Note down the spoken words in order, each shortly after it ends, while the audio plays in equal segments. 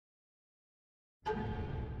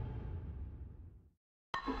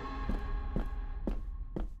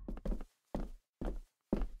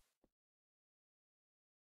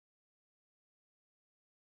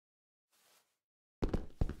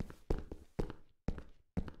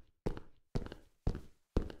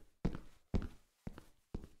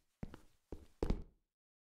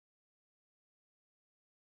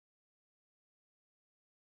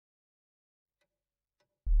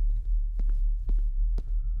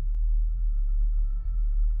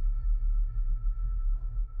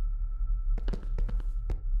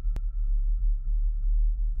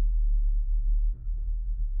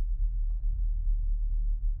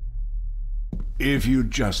If you'd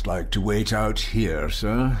just like to wait out here,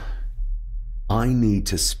 sir. I need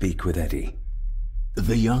to speak with Eddie.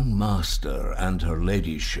 The young master and her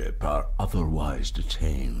ladyship are otherwise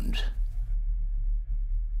detained.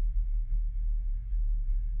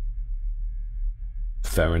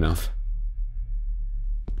 Fair enough.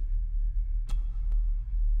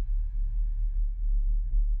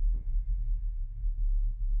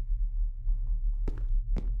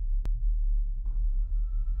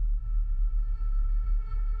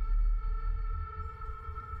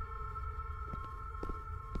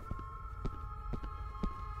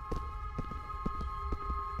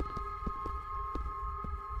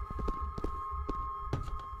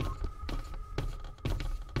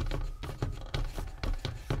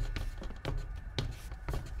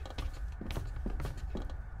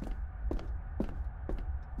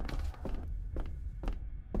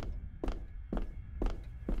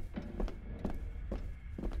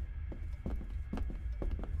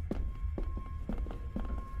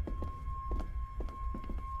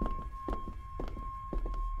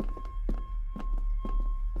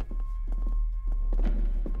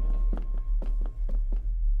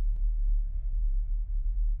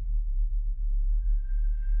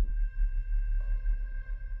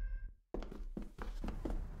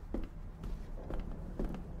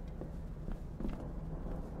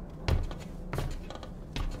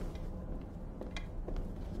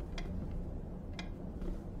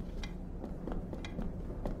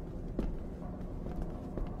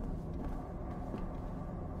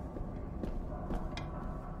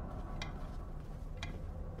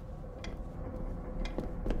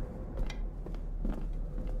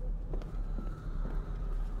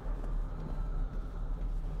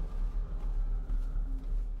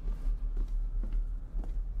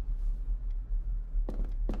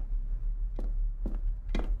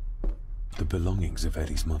 The belongings of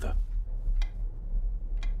Eddie's mother.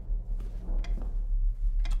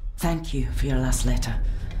 Thank you for your last letter.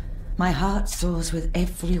 My heart soars with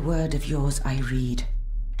every word of yours I read.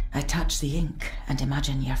 I touch the ink and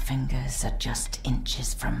imagine your fingers are just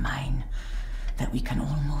inches from mine, that we can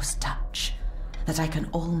almost touch, that I can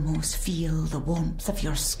almost feel the warmth of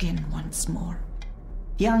your skin once more.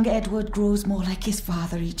 Young Edward grows more like his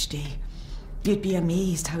father each day. You'd be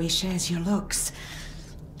amazed how he shares your looks.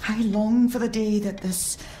 I long for the day that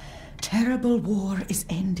this terrible war is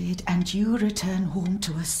ended and you return home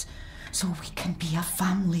to us so we can be a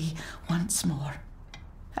family once more.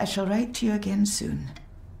 I shall write to you again soon.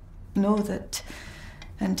 Know that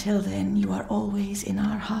until then you are always in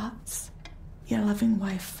our hearts. Your loving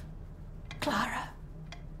wife, Clara.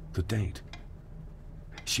 The date.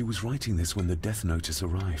 She was writing this when the death notice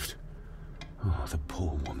arrived. Oh, the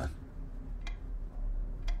poor woman.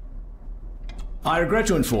 I regret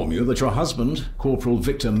to inform you that your husband, Corporal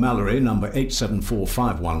Victor Mallory, number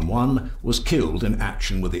 874511, was killed in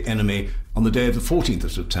action with the enemy on the day of the 14th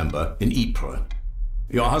of September in Ypres.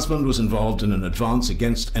 Your husband was involved in an advance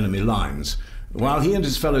against enemy lines. While he and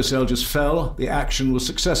his fellow soldiers fell, the action was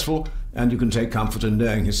successful, and you can take comfort in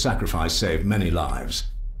knowing his sacrifice saved many lives.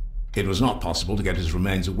 It was not possible to get his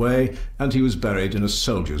remains away, and he was buried in a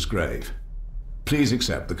soldier's grave. Please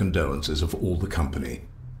accept the condolences of all the company.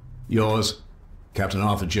 Yours, Captain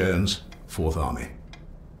Arthur Jones, 4th Army.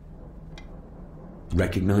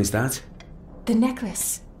 Recognize that? The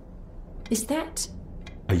necklace. Is that...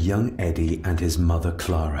 A young Eddie and his mother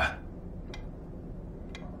Clara.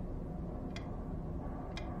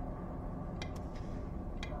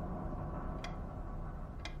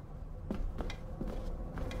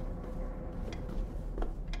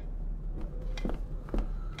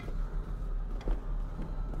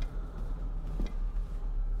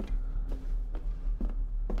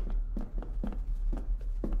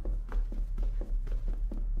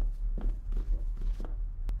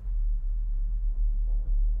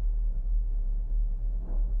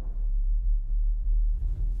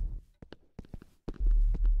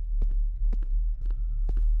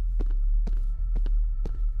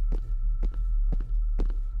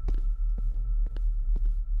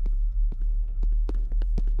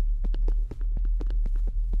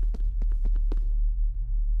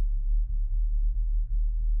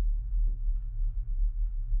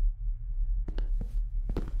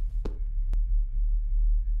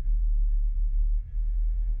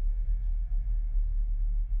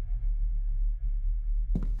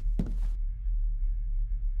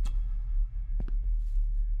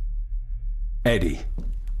 Eddie,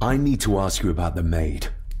 I need to ask you about the maid.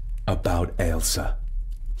 About Elsa.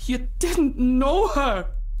 You didn't know her!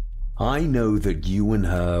 I know that you and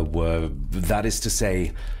her were... That is to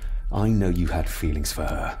say, I know you had feelings for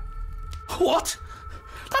her. What?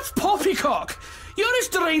 That's poppycock! You're as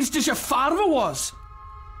deranged as your father was!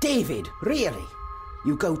 David, really?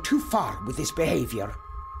 You go too far with this behavior.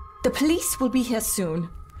 The police will be here soon.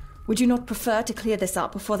 Would you not prefer to clear this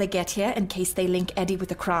up before they get here in case they link Eddie with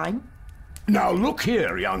the crime? Now look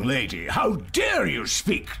here, young lady. How dare you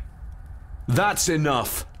speak? That's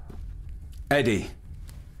enough. Eddie.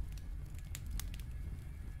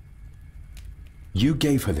 You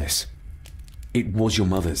gave her this. It was your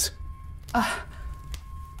mother's.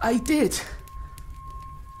 I did.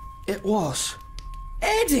 It was.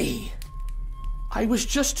 Eddie! I was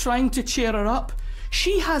just trying to cheer her up.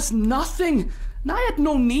 She has nothing, and I had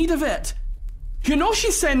no need of it. You know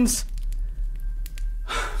she sends...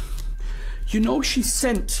 You know she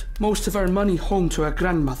sent most of her money home to her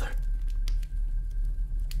grandmother.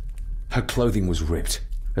 Her clothing was ripped,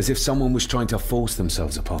 as if someone was trying to force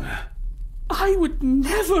themselves upon her. I would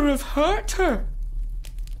never have hurt her.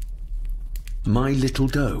 My little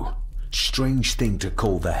doe. Strange thing to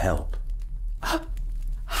call the help.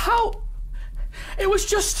 How? It was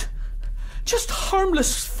just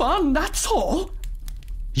harmless fun, that's all.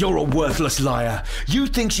 You're a worthless liar. You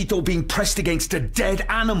think she thought being pressed against a dead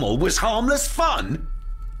animal was harmless fun?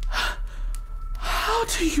 How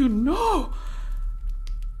do you know?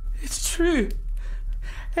 It's true.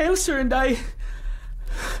 Elsa and I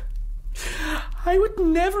would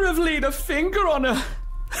never have laid a finger on her.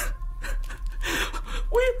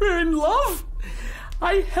 We were in love.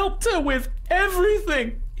 I helped her with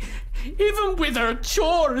everything, even with her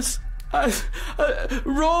chores.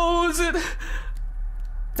 Rose and...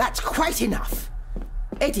 That's quite enough.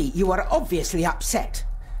 Eddie, you are obviously upset.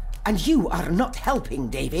 And you are not helping,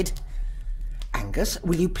 David. Angus,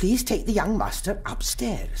 will you please take the young master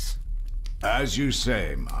upstairs? As you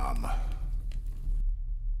say, Mum.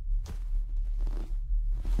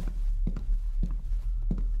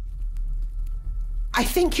 I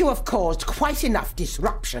think you have caused quite enough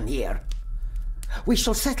disruption here. We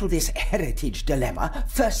shall settle this heritage dilemma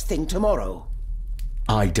first thing tomorrow.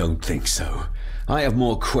 I don't think so. I have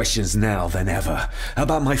more questions now than ever.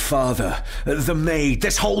 About my father, the maid,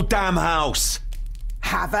 this whole damn house!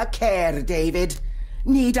 Have a care, David.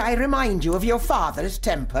 Need I remind you of your father's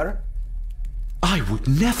temper? I would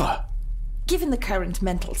never! Given the current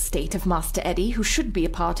mental state of Master Eddie, who should be a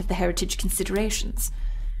part of the heritage considerations,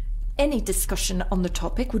 any discussion on the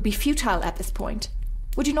topic would be futile at this point.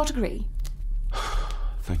 Would you not agree?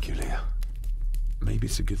 Thank you, Leah. Maybe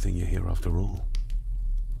it's a good thing you're here after all.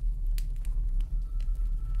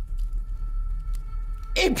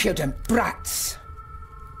 Impudent brats!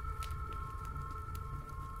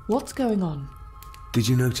 What's going on? Did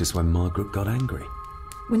you notice when Margaret got angry?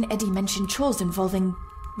 When Eddie mentioned chores involving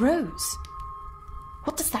Rose.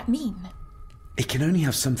 What does that mean? It can only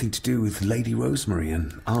have something to do with Lady Rosemary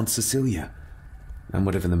and Aunt Cecilia, and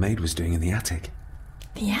whatever the maid was doing in the attic.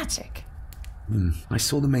 The attic? I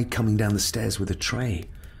saw the maid coming down the stairs with a tray,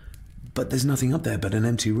 but there's nothing up there but an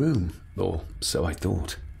empty room, or so I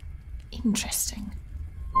thought. Interesting.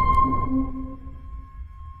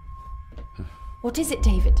 What is it,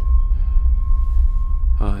 David?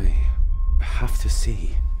 I have to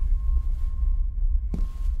see.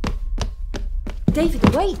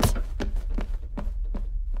 David, wait!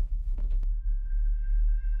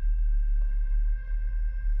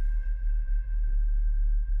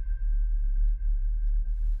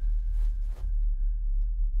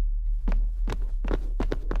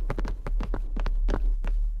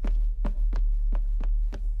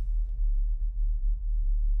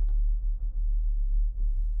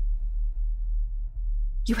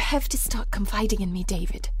 You have to start confiding in me,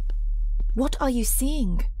 David. What are you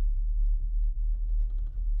seeing?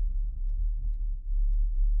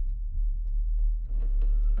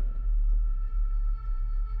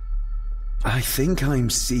 I think I'm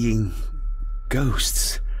seeing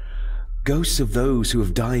ghosts. Ghosts of those who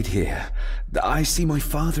have died here. I see my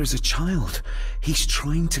father as a child. He's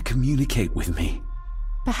trying to communicate with me.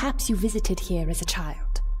 Perhaps you visited here as a child.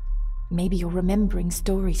 Maybe you're remembering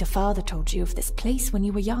stories your father told you of this place when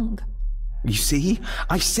you were young. You see?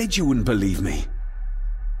 I said you wouldn't believe me.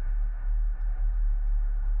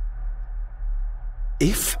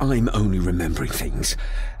 If I'm only remembering things,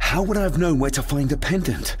 how would I have known where to find a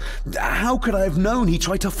pendant? How could I have known he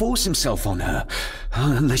tried to force himself on her?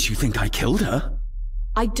 Unless you think I killed her.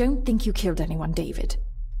 I don't think you killed anyone, David.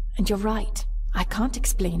 And you're right. I can't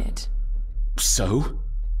explain it. So?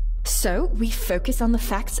 So, we focus on the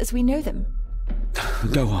facts as we know them.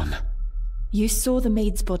 Go on. You saw the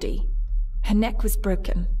maid's body. Her neck was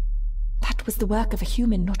broken. That was the work of a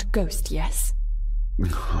human, not a ghost, yes?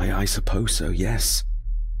 I suppose so, yes.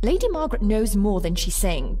 Lady Margaret knows more than she's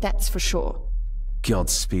saying, that's for sure.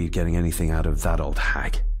 Godspeed getting anything out of that old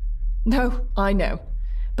hag. No, I know.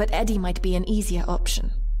 But Eddie might be an easier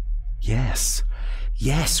option. Yes.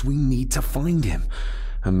 Yes, we need to find him.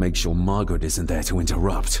 And make sure Margaret isn't there to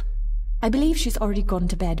interrupt. I believe she's already gone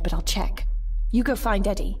to bed, but I'll check. You go find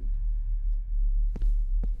Eddie.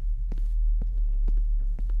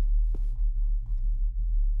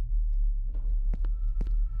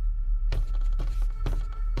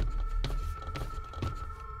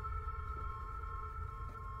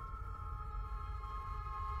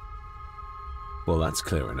 Well, that's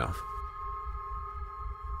clear enough.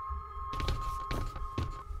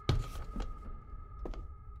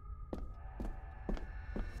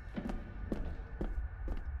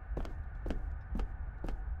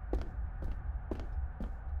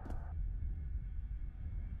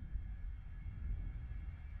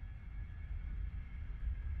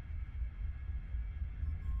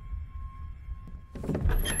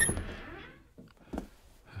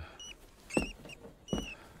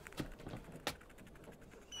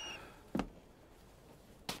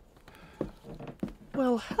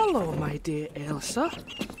 Well, hello, my dear Elsa.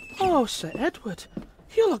 Oh, Sir Edward,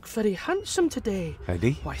 you look very handsome today.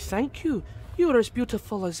 Eddie? Why, thank you. You're as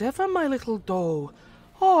beautiful as ever, my little doll.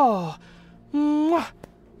 Oh, mwah,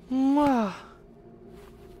 mwah.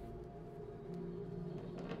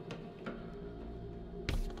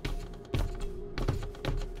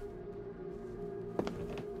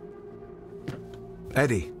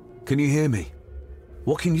 Eddie, can you hear me?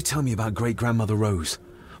 What can you tell me about Great-Grandmother Rose?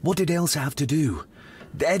 What did Elsa have to do?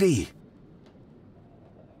 Eddie!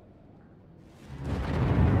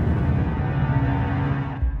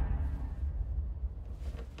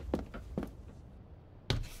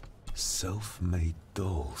 Self-made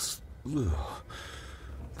dolls. Ugh.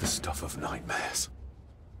 The stuff of nightmares.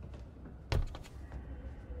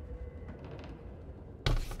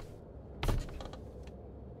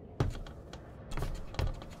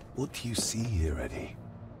 What do you see here, Eddie?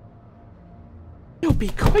 You'll be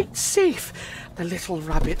quite safe, the little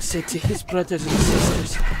rabbit said to his brothers and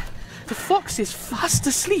sisters. The fox is fast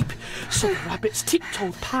asleep, so the rabbits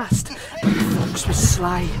tiptoed past, but the fox was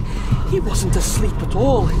sly. He wasn't asleep at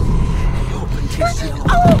all. He opened his yellow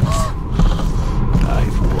eyes.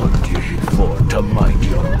 I've warned you before to mind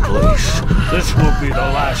your place. This will be the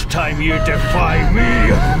last time you defy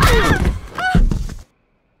me.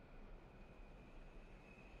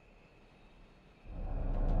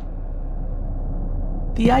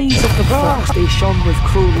 The eyes of the fox, they shone with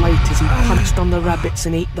cruel light as he punched on the rabbits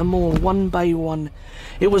and ate them all one by one.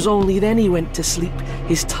 It was only then he went to sleep,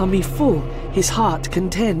 his tummy full, his heart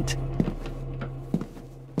content.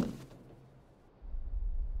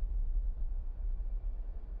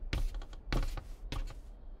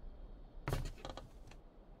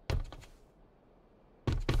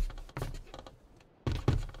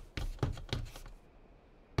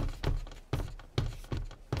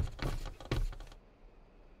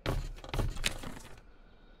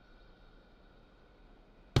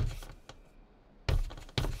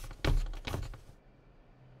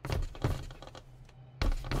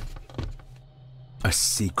 A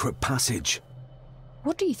secret passage.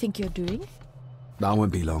 What do you think you're doing? That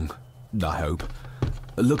won't be long, I hope.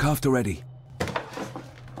 Look after Eddie.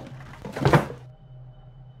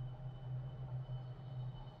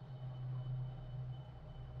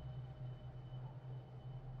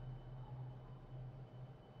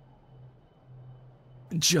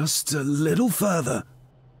 Just a little further.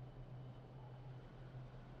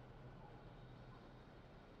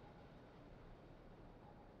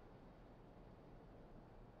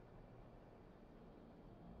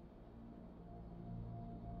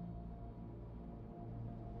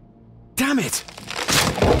 Damn it!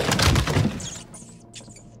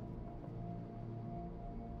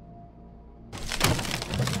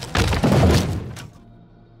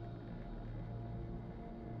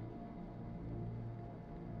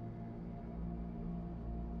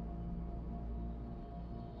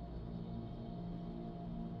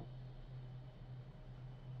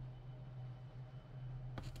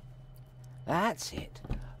 That's it.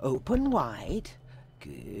 Open wide.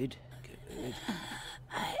 Good, good.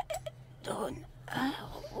 I don't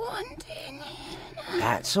want any.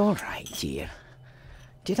 That's all right, dear.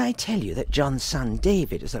 Did I tell you that John's son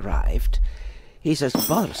David has arrived? He's as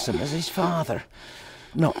bothersome as his father.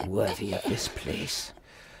 Not worthy of this place.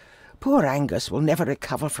 Poor Angus will never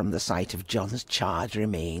recover from the sight of John's charred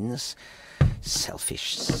remains.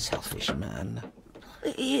 Selfish, selfish man.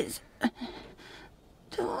 Please,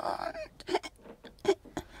 don't.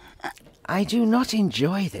 I do not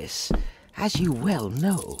enjoy this, as you well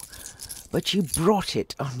know, but you brought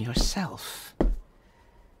it on yourself.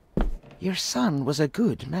 Your son was a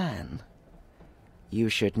good man. You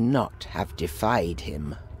should not have defied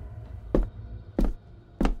him.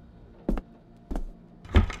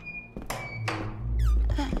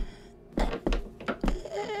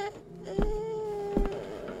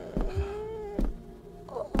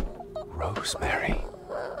 Rosemary.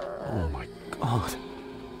 Oh my God.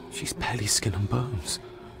 She's barely skin and bones.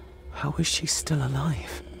 How is she still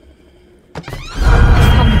alive?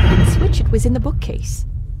 Switch, it was in the bookcase.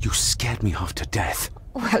 You scared me half to death.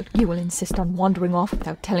 Well, you will insist on wandering off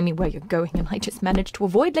without telling me where you're going, and I just managed to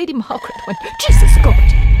avoid Lady Margaret when... Jesus God!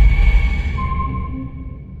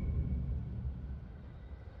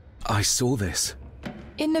 I saw this.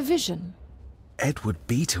 In a vision? Edward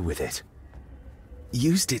beat her with it.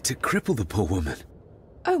 Used it to cripple the poor woman.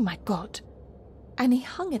 Oh my God. And he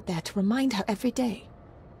hung it there to remind her every day.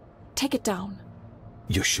 Take it down.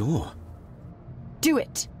 You're sure? Do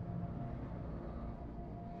it!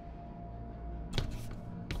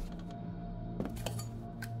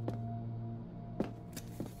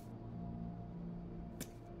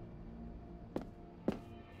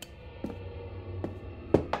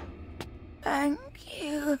 Thank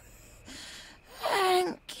you.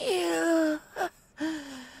 Thank you.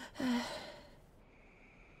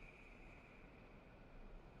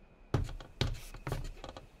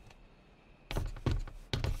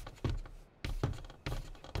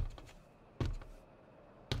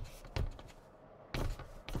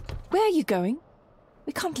 Where are you going?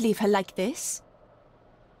 We can't leave her like this.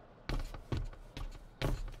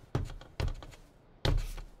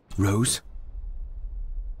 Rose?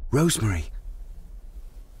 Rosemary?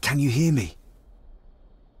 Can you hear me?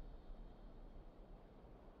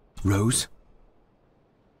 Rose?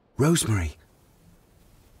 Rosemary?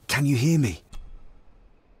 Can you hear me?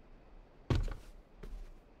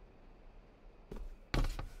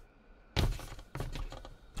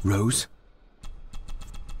 Rose?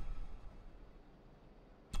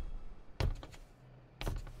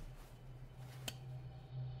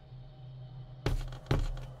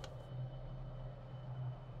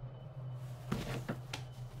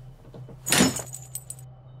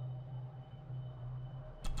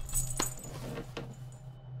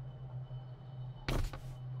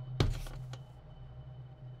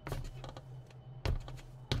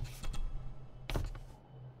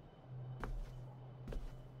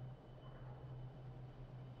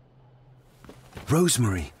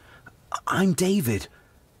 Rosemary, I'm David,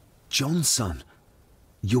 John's son,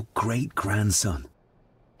 your great-grandson.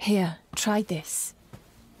 Here, try this.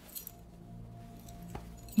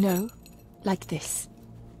 No, like this.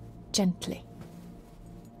 Gently.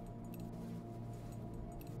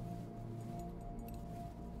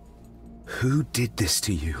 Who did this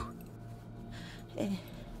to you?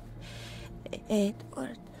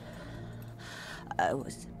 Edward. I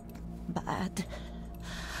was bad.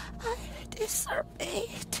 I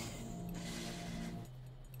disobeyed.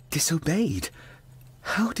 Disobeyed?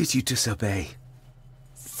 How did you disobey?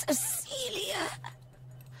 Cecilia.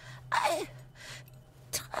 I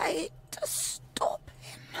tried to stop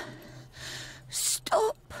him.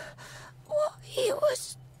 Stop what he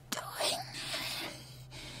was doing.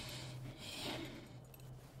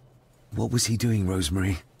 What was he doing,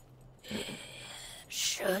 Rosemary?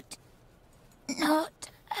 Should not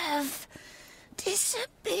have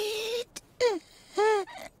disobeyed.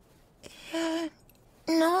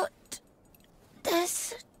 Not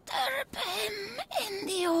disturb him in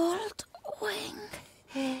the old wing.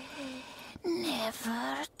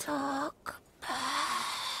 Never talk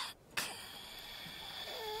back.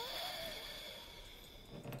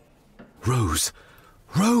 Rose!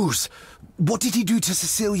 Rose! What did he do to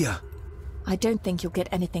Cecilia? I don't think you'll get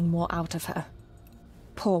anything more out of her.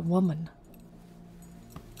 Poor woman.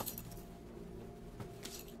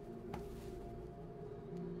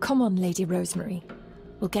 Come on, Lady Rosemary.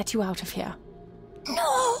 We'll get you out of here.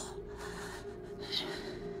 No!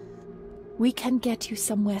 We can get you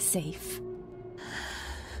somewhere safe.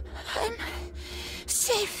 I'm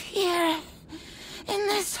safe here. In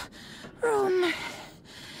this room.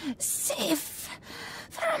 Safe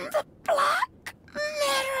from the Black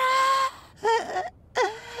Mirror.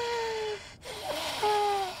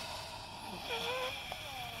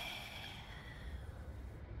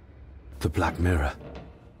 The Black Mirror.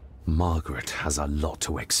 Margaret has a lot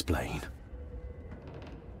to explain.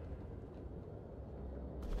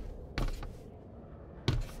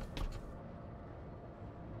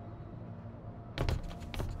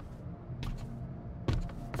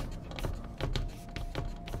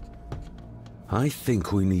 I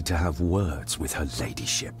think we need to have words with her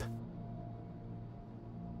ladyship.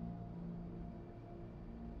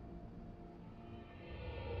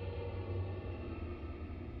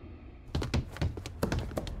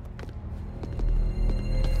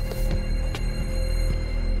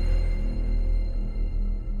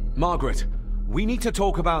 Margaret, we need to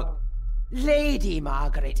talk about... Lady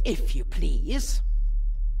Margaret, if you please.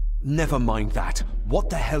 Never mind that.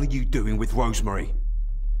 What the hell are you doing with Rosemary?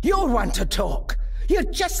 You're one to talk. You're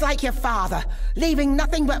just like your father, leaving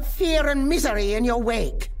nothing but fear and misery in your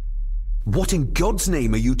wake. What in God's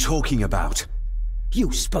name are you talking about?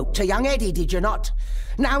 You spoke to young Eddie, did you not?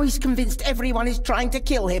 Now he's convinced everyone is trying to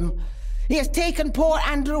kill him. He has taken poor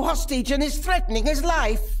Andrew hostage and is threatening his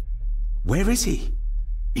life. Where is he?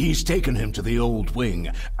 He's taken him to the old wing,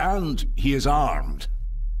 and he is armed.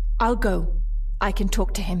 I'll go. I can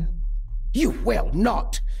talk to him. You will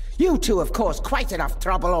not. You two have caused quite enough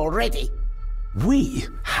trouble already. We?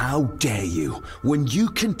 How dare you, when you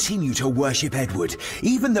continue to worship Edward,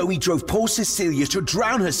 even though he drove poor Cecilia to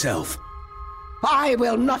drown herself? I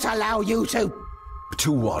will not allow you to...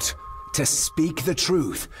 To what? To speak the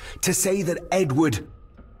truth? To say that Edward...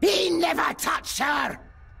 He never touched her!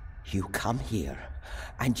 You come here,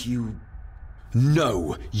 and you...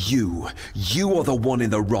 No, you. You are the one in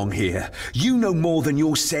the wrong here. You know more than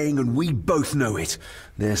you're saying, and we both know it.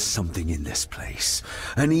 There's something in this place.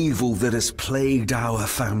 An evil that has plagued our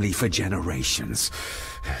family for generations.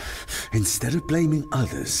 Instead of blaming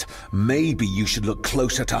others, maybe you should look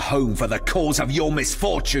closer to home for the cause of your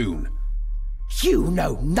misfortune. You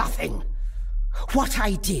know nothing. What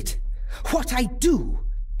I did, what I do,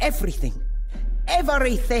 everything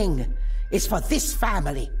is for this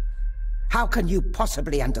family. How can you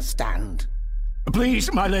possibly understand?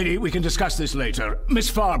 Please, my lady, we can discuss this later. Miss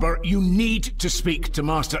Farber, you need to speak to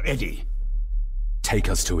Master Eddie. Take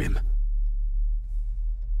us to him.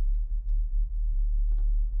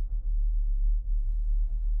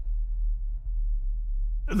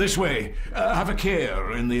 This way. Have a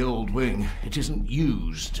care in the old wing. It isn't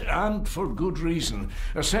used, and for good reason.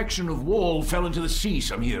 A section of wall fell into the sea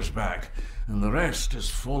some years back, and the rest is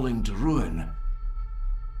falling to ruin.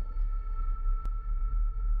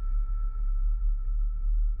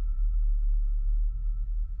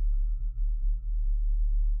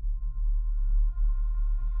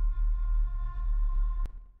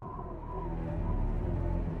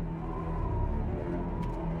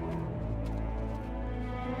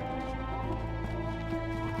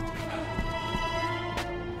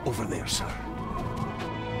 Over there, sir.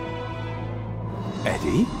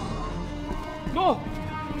 Eddie? No!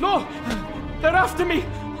 No! They're after me!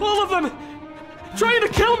 All of them! Trying to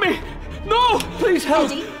kill me! No! Please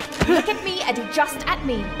help! Eddie, look at me, Eddie, just at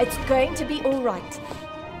me. It's going to be all right.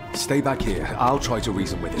 Stay back here. I'll try to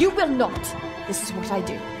reason with him. You will not. This is what I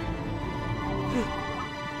do.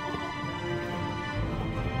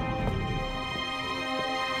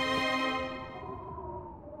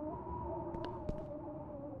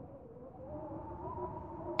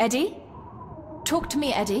 Eddie? Talk to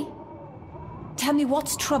me, Eddie. Tell me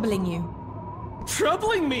what's troubling you.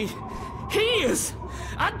 Troubling me? He is!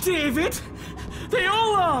 And David! They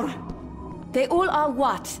all are! They all are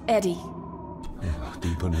what, Eddie?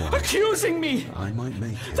 Deep and wide. Accusing me! I might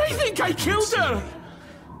make it. They think I killed her!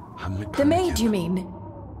 The maid, you mean?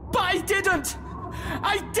 But I didn't!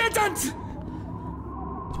 I didn't!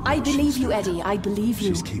 I believe you, Eddie. I believe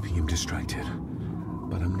you. She's keeping him distracted.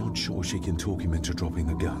 But I'm not sure she can talk him into dropping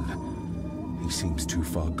the gun. He seems too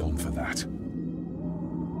far gone for that.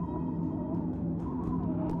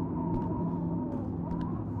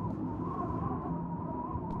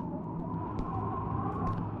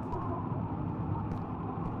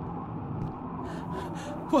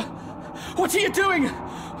 What are you doing?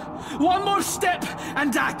 One more step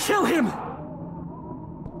and I kill him!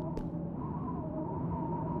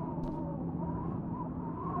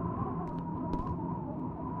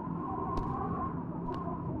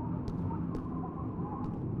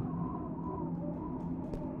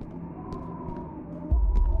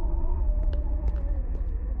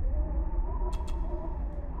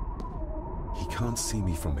 He can't see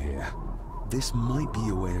me from here. This might be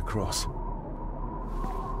a way across.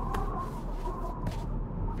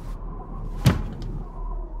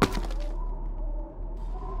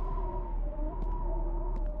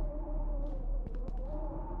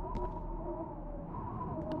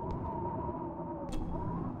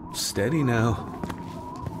 Steady now.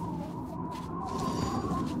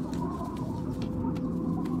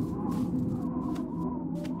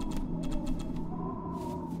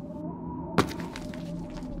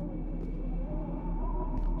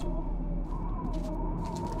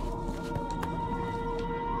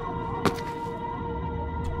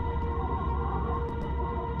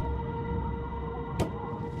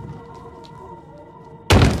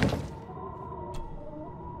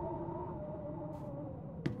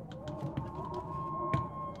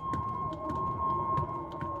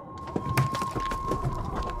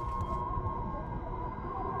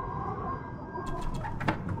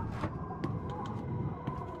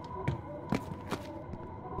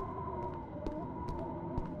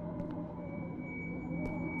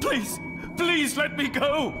 Please, please let me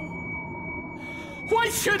go! Why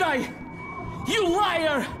should I? You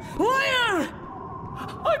liar! Liar!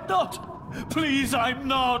 I'm not! Please, I'm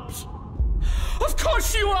not! Of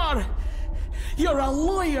course you are! You're a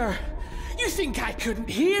lawyer! You think I couldn't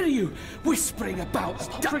hear you whispering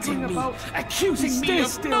about abducting me, accusing me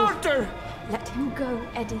of murder? Let him go,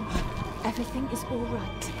 Eddie. Everything is all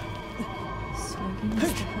right. Slowly,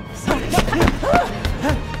 Mr. Holmes.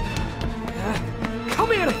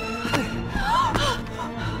 Come here!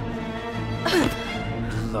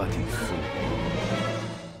 Bloody fool.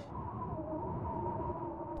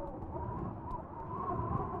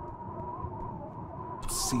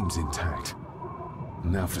 Seems intact.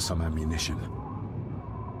 Now for some ammunition.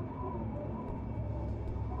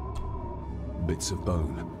 Bits of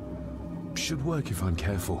bone. Should work if I'm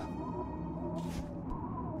careful.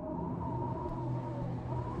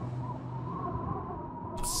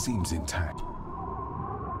 Seems intact.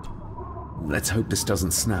 Let's hope this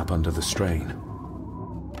doesn't snap under the strain.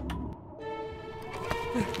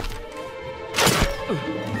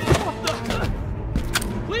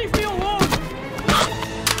 Leave me alone!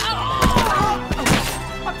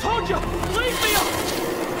 I told you! Leave me alone!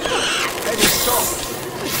 Eddie, stop!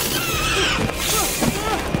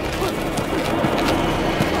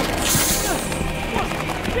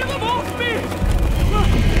 Get them off me!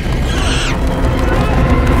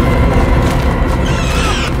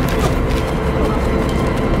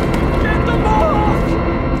 Get them off!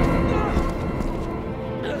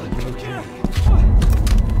 Okay.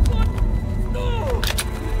 No!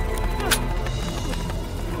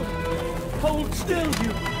 Hold still,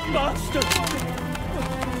 you bastard!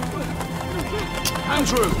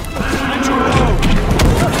 Andrew! Andrew!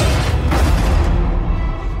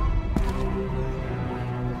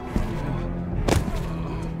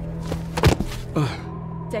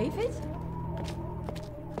 David?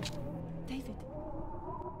 David?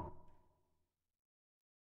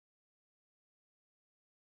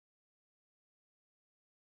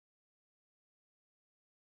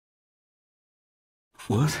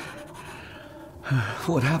 What?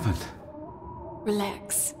 What happened?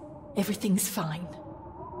 Relax. Everything's fine.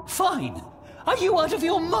 Fine! Are you out of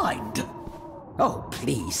your mind? Oh,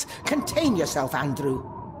 please, contain yourself, Andrew.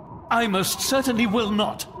 I most certainly will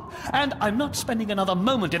not. And I'm not spending another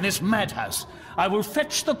moment in this madhouse. I will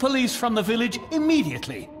fetch the police from the village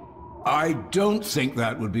immediately. I don't think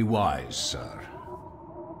that would be wise, sir.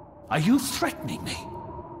 Are you threatening me?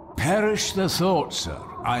 Perish the thought, sir.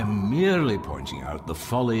 I'm merely pointing out the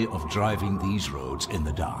folly of driving these roads in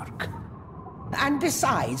the dark. And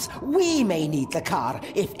besides, we may need the car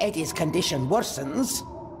if Eddie's condition worsens.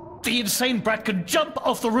 The insane brat can jump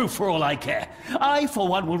off the roof for all I care. I, for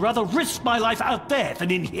one, will rather risk my life out there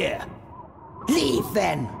than in here. Leave,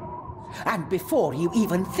 then. And before you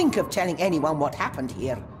even think of telling anyone what happened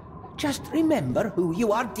here, just remember who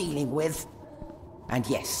you are dealing with. And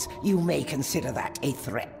yes, you may consider that a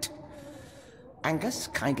threat. Angus,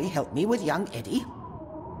 kindly help me with young Eddie.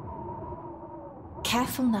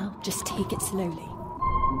 Careful now, just take it slowly.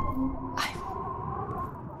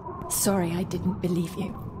 I'm sorry I didn't believe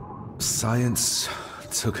you. Science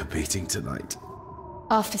took a beating tonight.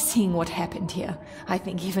 After seeing what happened here, I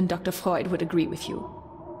think even Dr. Freud would agree with you.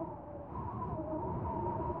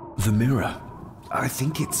 The mirror. I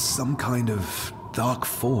think it's some kind of dark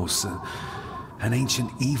force, an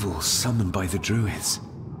ancient evil summoned by the Druids.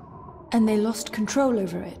 And they lost control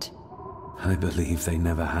over it. I believe they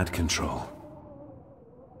never had control.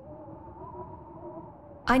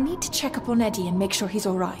 I need to check up on Eddie and make sure he's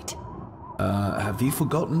all right. Have you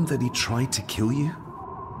forgotten that he tried to kill you?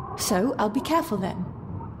 So, I'll be careful then.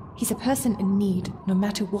 He's a person in need, no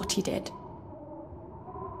matter what he did.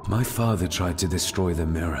 My father tried to destroy the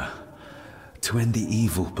mirror, to end the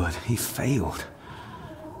evil, but he failed.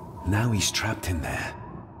 Now he's trapped in there.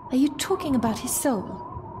 Are you talking about his soul?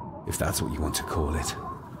 If that's what you want to call it.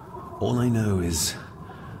 All I know is...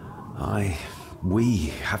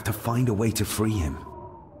 we have to find a way to free him.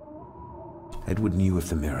 Edward knew of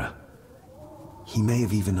the mirror. He may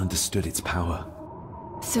have even understood its power.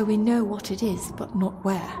 So we know what it is, but not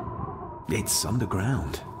where. It's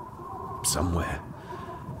underground. Somewhere.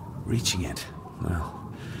 Reaching it,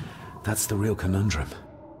 well, that's the real conundrum.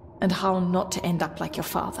 And how not to end up like your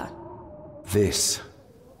father. This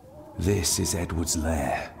is Edward's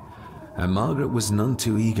lair. And Margaret was none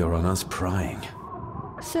too eager on us prying.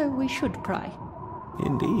 So we should pry.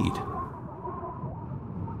 Indeed.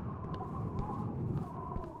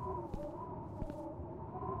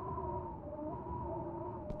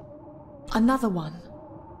 Another one.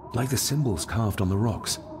 Like the symbols carved on the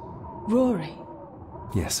rocks. Rory.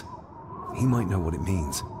 Yes. He might know what it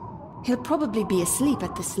means. He'll probably be asleep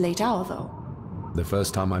at this late hour, though. The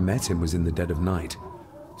first time I met him was in the dead of night.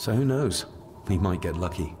 So who knows? He might get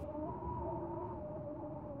lucky.